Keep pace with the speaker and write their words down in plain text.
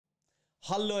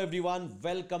Hello everyone,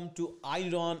 welcome to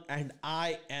iNeuron and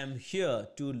I am here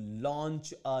to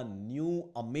launch a new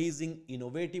amazing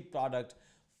innovative product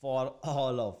for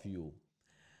all of you.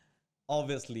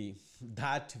 Obviously,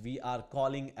 that we are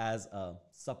calling as a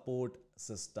support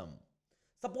system.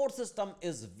 Support system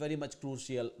is very much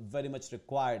crucial, very much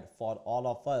required for all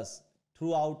of us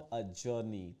throughout a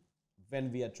journey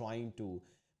when we are trying to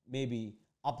maybe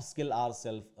upskill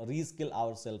ourselves, reskill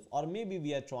ourselves, or maybe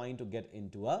we are trying to get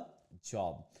into a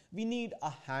job. We need a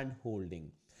hand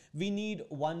holding. We need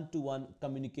one-to-one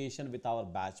communication with our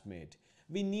batchmate.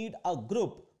 We need a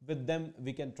group with them.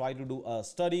 We can try to do a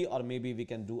study or maybe we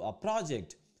can do a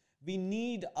project. We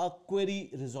need a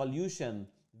query resolution.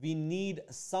 We need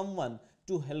someone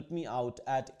to help me out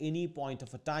at any point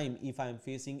of a time if I am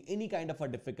facing any kind of a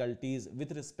difficulties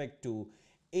with respect to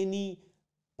any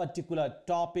particular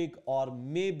topic or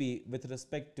maybe with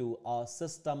respect to a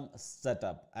system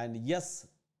setup. And yes,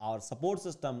 our support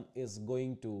system is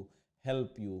going to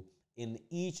help you in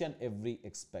each and every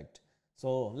aspect.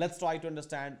 So let's try to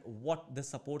understand what this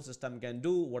support system can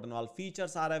do, what and all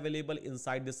features are available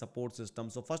inside this support system.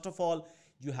 So first of all,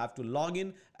 you have to log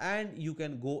in and you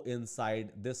can go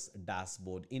inside this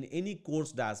dashboard. In any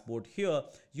course dashboard here,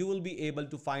 you will be able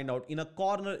to find out in a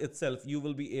corner itself, you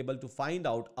will be able to find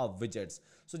out a widgets.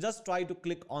 So just try to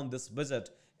click on this widget.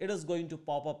 It is going to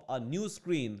pop up a new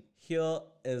screen. Here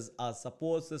is a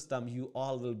support system you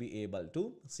all will be able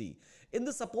to see. In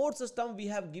the support system, we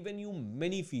have given you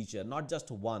many features, not just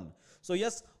one. So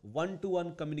yes,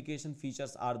 one-to-one communication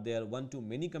features are there,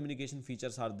 one-to-many communication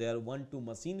features are there,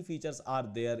 one-to-machine features are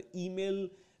there, email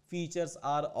features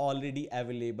are already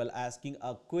available, asking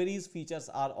a queries features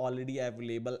are already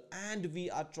available, and we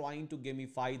are trying to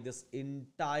gamify this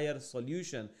entire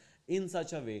solution in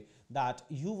such a way that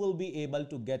you will be able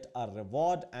to get a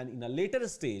reward, and in a later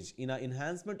stage, in an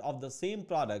enhancement of the same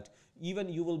product, even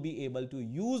you will be able to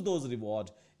use those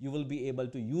rewards, you will be able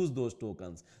to use those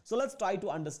tokens. So let's try to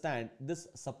understand this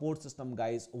support system,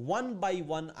 guys. One by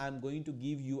one, I'm going to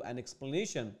give you an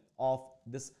explanation of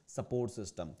this support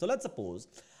system. So let's suppose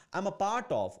I'm a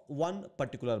part of one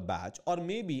particular batch, or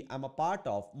maybe I'm a part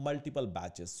of multiple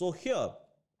batches. So here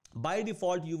by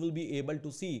default, you will be able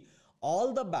to see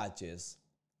all the batches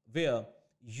where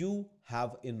you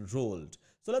have enrolled.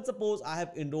 So let's suppose I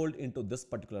have enrolled into this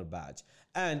particular batch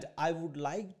and I would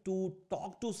like to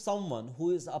talk to someone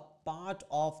who is a part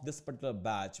of this particular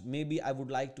batch. Maybe I would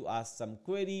like to ask some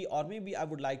query, or maybe I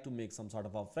would like to make some sort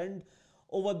of a friend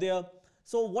over there.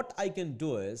 So what I can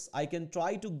do is I can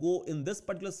try to go in this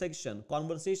particular section,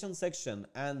 conversation section,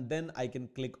 and then I can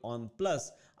click on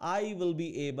plus. I will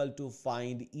be able to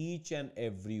find each and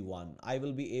every one. I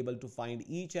will be able to find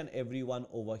each and every one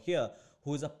over here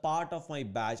who is a part of my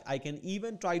batch. I can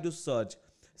even try to search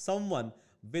someone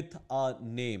with a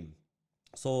name.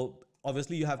 So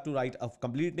obviously you have to write a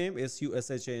complete name,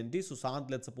 S-U-S-H-A-N-T, Sushant.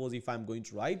 Let's suppose if I'm going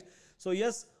to write. So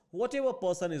yes, whatever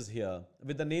person is here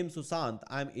with the name Sushant,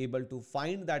 I'm able to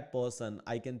find that person.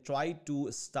 I can try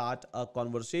to start a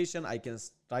conversation. I can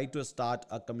try to start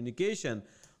a communication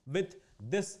with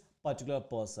this particular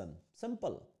person.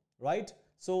 Simple, right?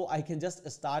 So I can just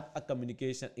start a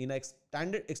communication in an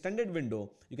extended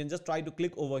window. You can just try to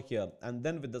click over here, and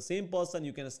then with the same person,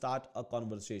 you can start a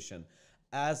conversation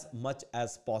as much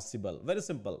as possible. Very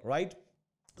simple, right?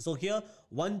 So here,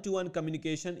 one-to-one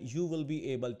communication you will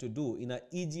be able to do in a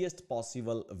easiest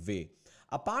possible way.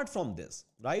 Apart from this,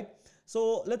 right?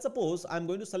 So let's suppose I'm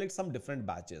going to select some different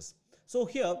batches. So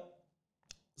here,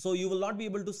 so you will not be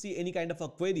able to see any kind of a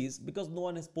queries because no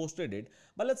one has posted it.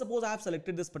 But let's suppose I have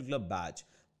selected this particular batch.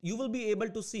 You will be able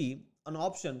to see an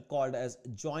option called as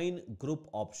join group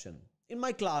option. In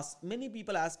my class, many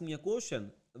people ask me a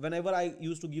question whenever I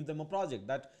used to give them a project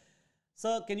that,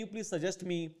 sir, can you please suggest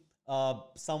me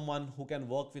someone who can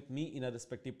work with me in a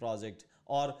respective project,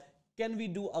 or can we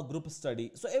do a group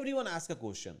study? So everyone asks a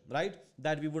question, right?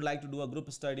 That we would like to do a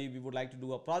group study, we would like to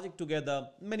do a project together,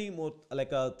 many more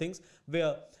like things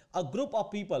where a group of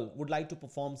people would like to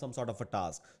perform some sort of a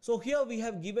task. So here we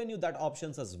have given you that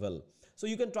options as well. So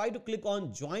you can try to click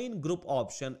on join group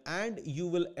option and you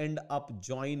will end up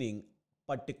joining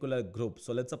particular group.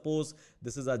 So let's suppose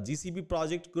this is a GCP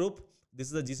project group. This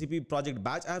is a GCP project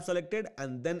batch I have selected,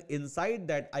 and then inside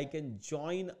that I can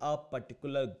join a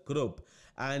particular group.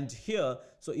 And here,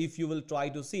 so if you will try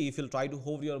to see, if you'll try to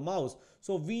hover your mouse,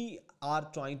 so we are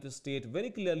trying to state very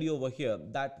clearly over here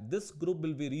that this group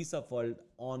will be reshuffled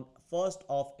on 1st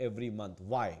of every month.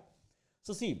 Why?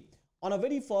 So see, on a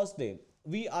very first day,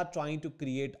 we are trying to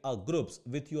create a groups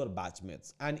with your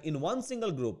batchmates, and in one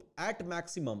single group at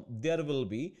maximum there will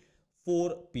be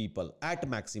 4 people at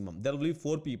maximum. There will be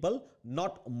 4 people,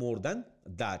 not more than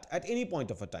that. At any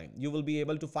point of a time, you will be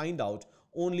able to find out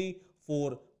only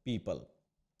 4 people.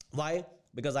 Why?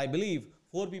 Because I believe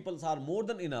 4 people are more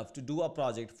than enough to do a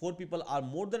project. 4 people are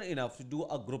more than enough to do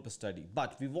a group study.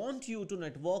 But we want you to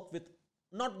network with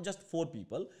not just 4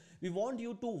 people. We want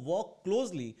you to work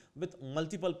closely with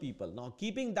multiple people. Now,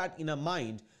 keeping that in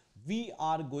mind, we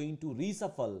are going to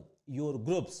reshuffle your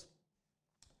groups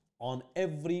on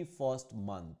every first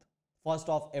month. First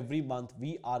of every month,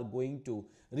 we are going to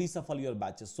reshuffle your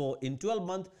batches. So in 12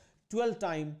 month, 12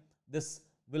 time, this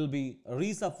will be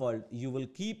reshuffled. You will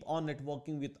keep on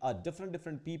networking with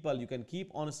different people. You can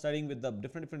keep on studying with the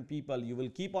different people. You will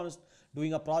keep on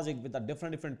doing a project with the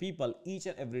different people each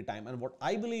and every time. And what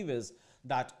I believe is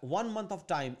that 1 month of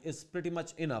time is pretty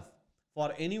much enough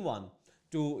for anyone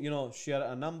to share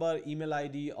a number, email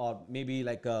ID, or maybe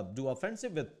like do a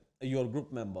friendship with your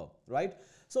group member, right?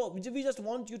 So we just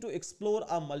want you to explore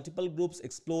our multiple groups,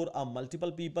 explore our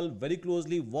multiple people very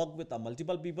closely, work with our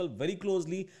multiple people very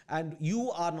closely, and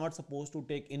you are not supposed to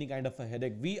take any kind of a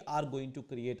headache. We are going to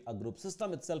create a group.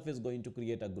 System itself is going to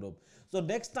create a group. So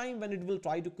next time when it will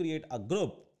try to create a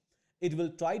group, it will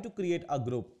try to create a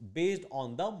group based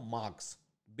on the marks,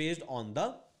 based on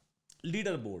the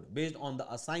leaderboard, based on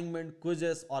the assignment,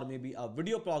 quizzes, or maybe a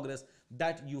video progress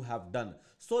that you have done,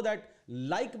 so that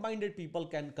like-minded people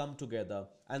can come together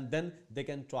and then they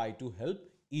can try to help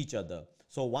each other.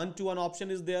 So 1-to-1 option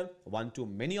is there,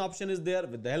 1-to-many option is there.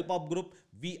 With the help of group,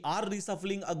 we are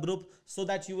reshuffling a group so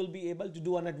that you will be able to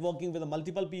do a networking with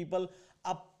multiple people.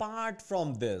 Apart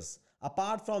from this,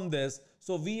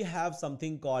 so we have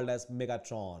something called as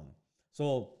Megatron.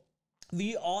 So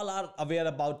we all are aware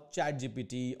about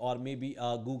ChatGPT or maybe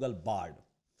a Google Bard,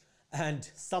 and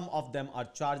some of them are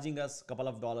charging us a couple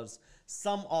of dollars,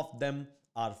 some of them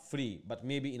are free, but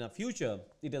maybe in a future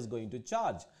it is going to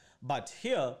charge. But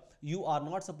here you are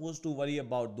not supposed to worry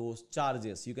about those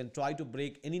charges. You can try to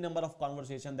break any number of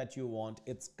conversation that you want.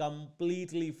 It's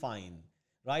completely fine,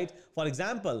 right? For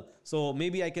example, so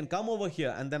maybe I can come over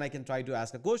here and then I can try to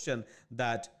ask a question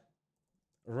that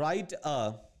write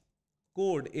a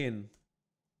code in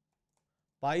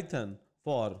Python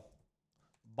for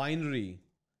binary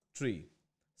tree.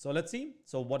 So let's see.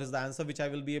 So what is the answer which I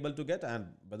will be able to get, and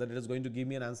whether it is going to give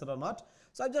me an answer or not.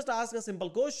 So I just ask a simple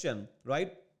question,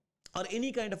 right? Or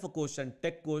any kind of a question,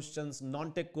 tech questions,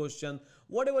 non-tech question,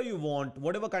 whatever you want,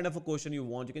 whatever kind of a question you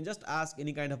want, you can just ask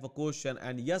any kind of a question,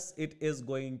 and yes, it is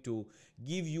going to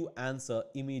give you answer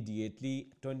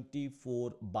immediately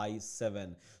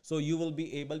 24/7. So you will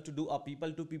be able to do a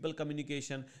people-to-people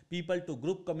communication,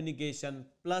 people-to-group communication,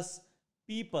 plus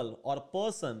people or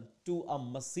person to a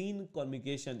machine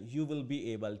communication you will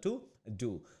be able to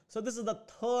do. So this is the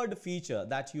third feature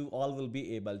that you all will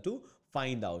be able to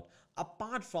find out.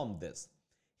 Apart from this,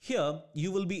 here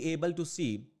you will be able to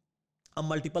see a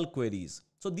multiple queries.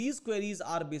 So these queries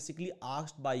are basically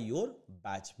asked by your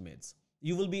batchmates.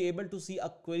 You will be able to see a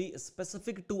query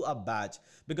specific to a batch,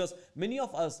 because many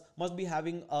of us must be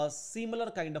having a similar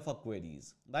kind of a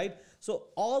queries, right? So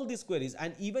all these queries,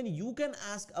 and even you can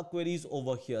ask a queries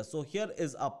over here. So here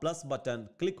is a plus button,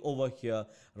 click over here,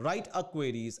 write a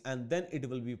queries, and then it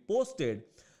will be posted,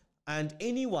 and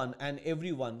anyone and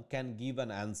everyone can give an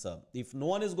answer. If no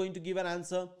one is going to give an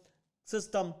answer,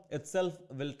 system itself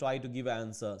will try to give an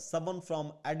answer. Someone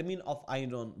from admin of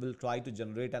iNeuron will try to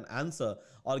generate an answer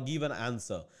or give an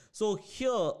answer. So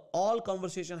here all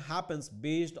conversation happens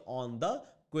based on the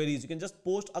queries. You can just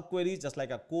post a query just like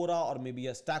a Quora or maybe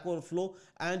a Stack Overflow,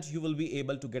 and you will be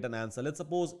able to get an answer. Let's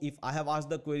suppose if I have asked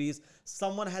the queries,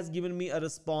 someone has given me a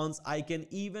response, I can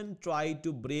even try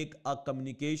to break a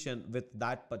communication with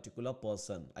that particular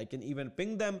person. I can even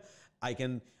ping them.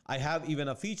 I have even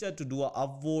a feature to do a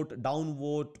upvote,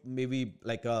 downvote, maybe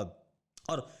like a,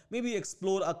 or maybe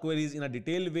explore a queries in a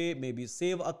detailed way, maybe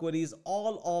save a queries.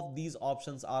 All of these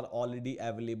options are already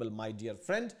available, my dear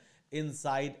friend,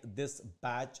 inside this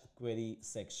batch query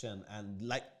section. And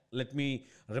let me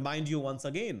remind you once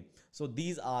again. So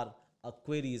these are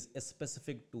queries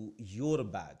specific to your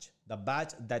batch, the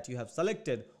batch that you have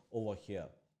selected over here,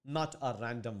 not a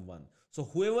random one. So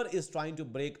whoever is trying to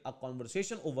break a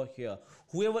conversation over here,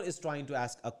 whoever is trying to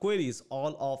ask a queries,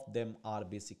 all of them are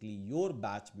basically your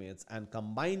batchmates, and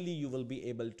combinedly you will be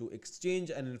able to exchange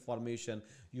an information.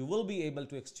 You will be able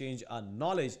to exchange a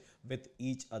knowledge with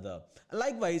each other.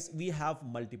 Likewise, we have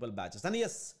multiple batches, and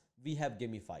yes, we have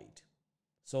gamified.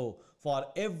 So for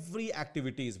every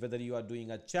activities, whether you are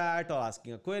doing a chat or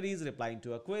asking a queries, replying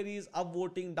to a queries,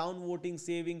 upvoting, downvoting,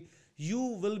 saving, you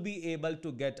will be able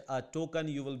to get a token,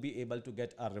 you will be able to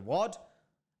get a reward.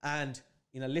 And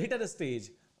in a later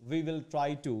stage, we will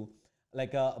try to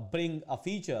bring a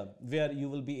feature where you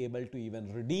will be able to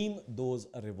even redeem those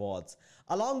rewards.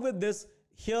 Along with this,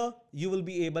 here you will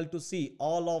be able to see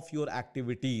all of your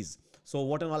activities. So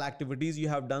what and all activities you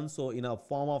have done. So in a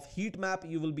form of heat map,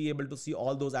 you will be able to see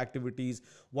all those activities,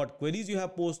 what queries you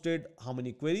have posted, how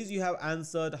many queries you have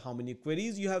answered, how many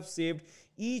queries you have saved.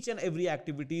 Each and every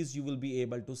activities you will be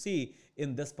able to see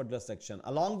in this particular section.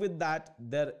 Along with that,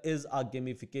 there is a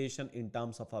gamification in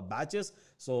terms of our batches.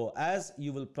 So as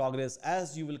you will progress,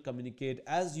 as you will communicate,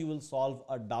 as you will solve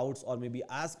our doubts or maybe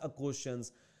ask a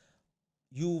questions,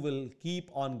 you will keep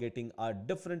on getting a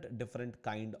different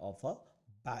kind of a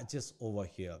badges over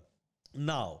here.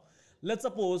 Now, let's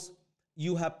suppose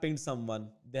you have pinged someone,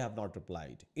 they have not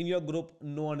replied. In your group,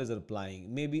 no one is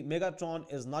replying. Maybe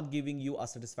Megatron is not giving you a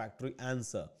satisfactory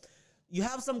answer. You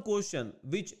have some question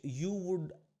which you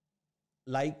would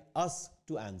like us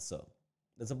to answer.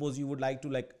 Let's suppose you would like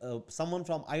to someone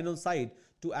from iNeuron side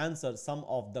to answer some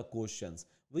of the questions.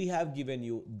 We have given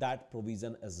you that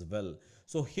provision as well.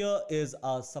 So here is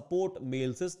a support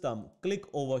mail system. Click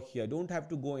over here. Don't have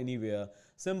to go anywhere.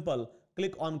 Simple.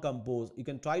 Click on compose. You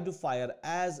can try to fire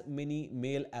as many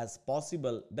mail as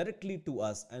possible directly to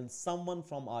us, and someone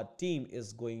from our team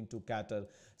is going to cater.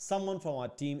 Someone from our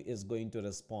team is going to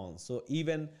respond. So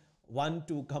even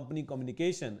one-to company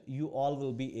communication, you all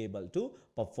will be able to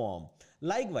perform.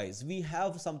 Likewise, we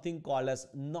have something called as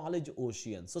knowledge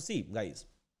ocean. So see guys,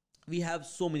 we have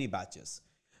so many batches.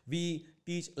 We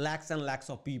teach lakhs and lakhs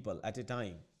of people at a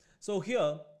time. So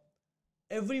here,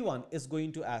 everyone is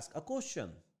going to ask a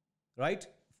question, right,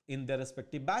 in their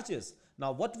respective batches.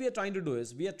 Now, what we are trying to do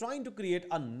is we are trying to create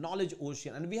a knowledge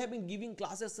ocean, and we have been giving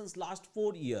classes since last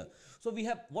 4 years. So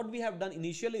what we have done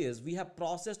initially is we have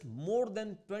processed more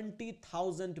than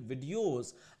 20,000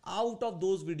 videos. Out of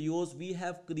those videos, we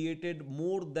have created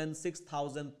more than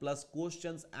 6,000 plus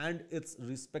questions and its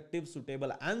respective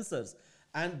suitable answers.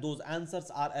 And those answers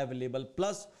are available.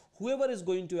 Plus, whoever is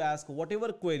going to ask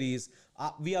whatever queries,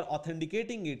 we are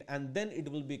authenticating it, and then it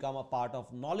will become a part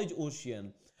of knowledge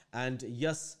ocean. And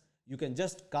yes, you can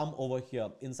just come over here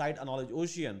inside a knowledge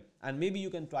ocean, and maybe you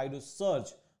can try to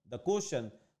search the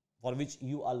question for which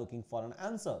you are looking for an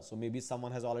answer. So maybe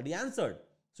someone has already answered,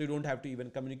 so you don't have to even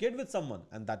communicate with someone,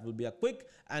 and that will be a quick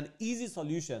and easy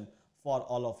solution for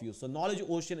all of you. So knowledge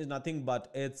ocean is nothing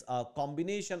but it's a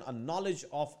combination, a knowledge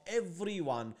of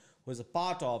everyone who is a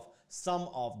part of some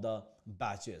of the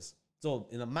batches. So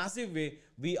in a massive way,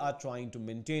 we are trying to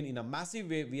maintain, in a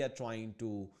massive way, we are trying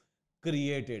to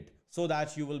create it so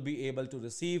that you will be able to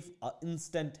receive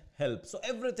instant help. So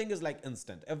everything is like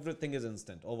instant. Everything is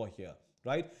instant over here,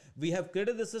 right? We have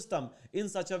created the system in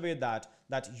such a way that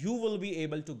you will be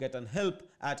able to get an help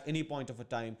at any point of a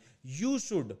time. You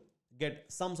should get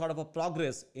some sort of a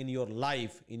progress in your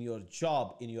life, in your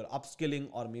job, in your upskilling,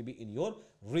 or maybe in your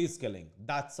reskilling.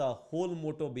 That's a whole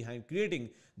motto behind creating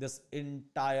this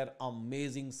entire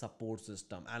amazing support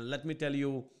system. And let me tell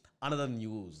you another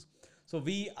news. So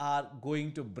we are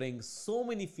going to bring so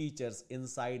many features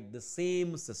inside the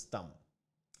same system,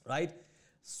 right?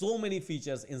 So many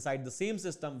features inside the same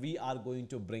system we are going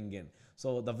to bring in.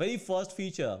 So the very first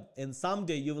feature in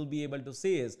someday you will be able to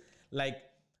say is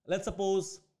let's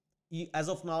suppose as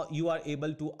of now, you are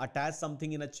able to attach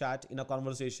something in a chat, in a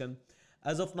conversation.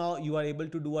 As of now, you are able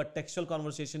to do a textual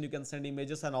conversation. You can send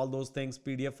images and all those things,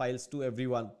 PDF files to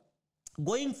everyone.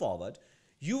 Going forward,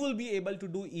 you will be able to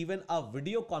do even a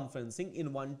video conferencing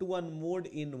in one-to-one mode,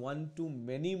 in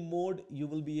one-to-many mode. You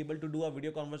will be able to do a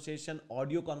video conversation,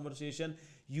 audio conversation.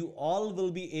 You all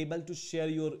will be able to share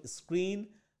your screen,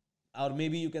 or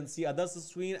maybe you can see others'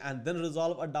 screen and then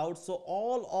resolve a doubt. So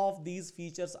all of these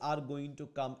features are going to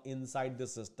come inside the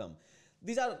system.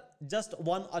 These are just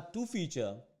one or two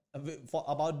features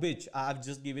about which I've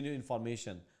just given you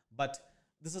information, but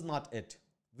this is not it.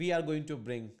 We are going to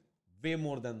bring way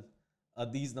more than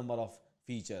these number of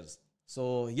features.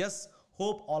 So yes,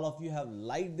 hope all of you have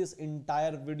liked this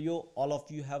entire video. All of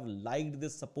you have liked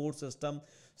this support system.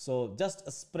 So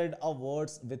just spread our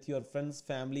words with your friends,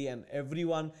 family, and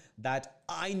everyone that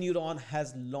iNeuron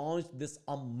has launched this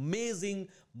amazing,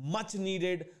 much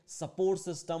needed support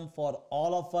system for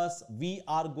all of us. We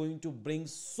are going to bring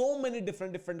so many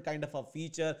different kind of a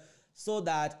feature so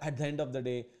that at the end of the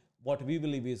day, what we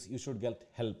believe is you should get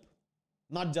help,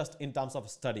 not just in terms of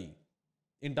study,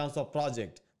 in terms of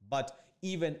project, but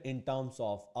even in terms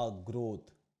of a growth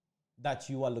that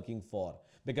you are looking for.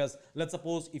 Because let's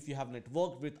suppose if you have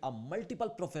networked with a multiple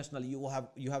professional, you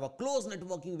have a close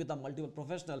networking with a multiple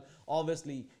professional,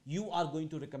 obviously you are going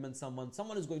to recommend someone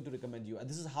is going to recommend you, and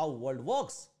this is how world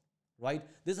works, right?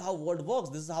 This is how world works.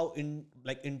 This is how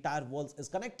entire world is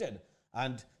connected.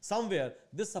 And somewhere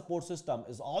this support system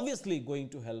is obviously going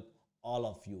to help all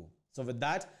of you. So with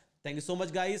that, thank you so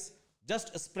much, guys.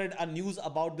 Just spread a news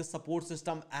about this support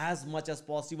system as much as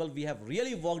possible. We have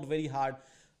really worked very hard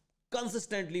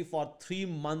consistently for 3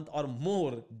 months or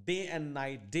more, day and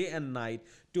night,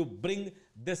 to bring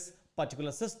this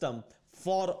particular system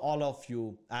for all of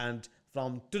you. And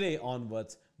from today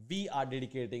onwards, we are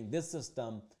dedicating this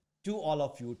system to all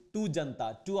of you, to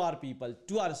Janta, to our people,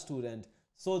 to our students,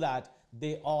 so that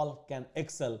they all can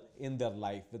excel in their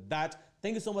life. With that,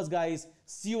 thank you so much, guys.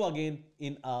 See you again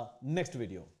in a next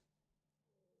video.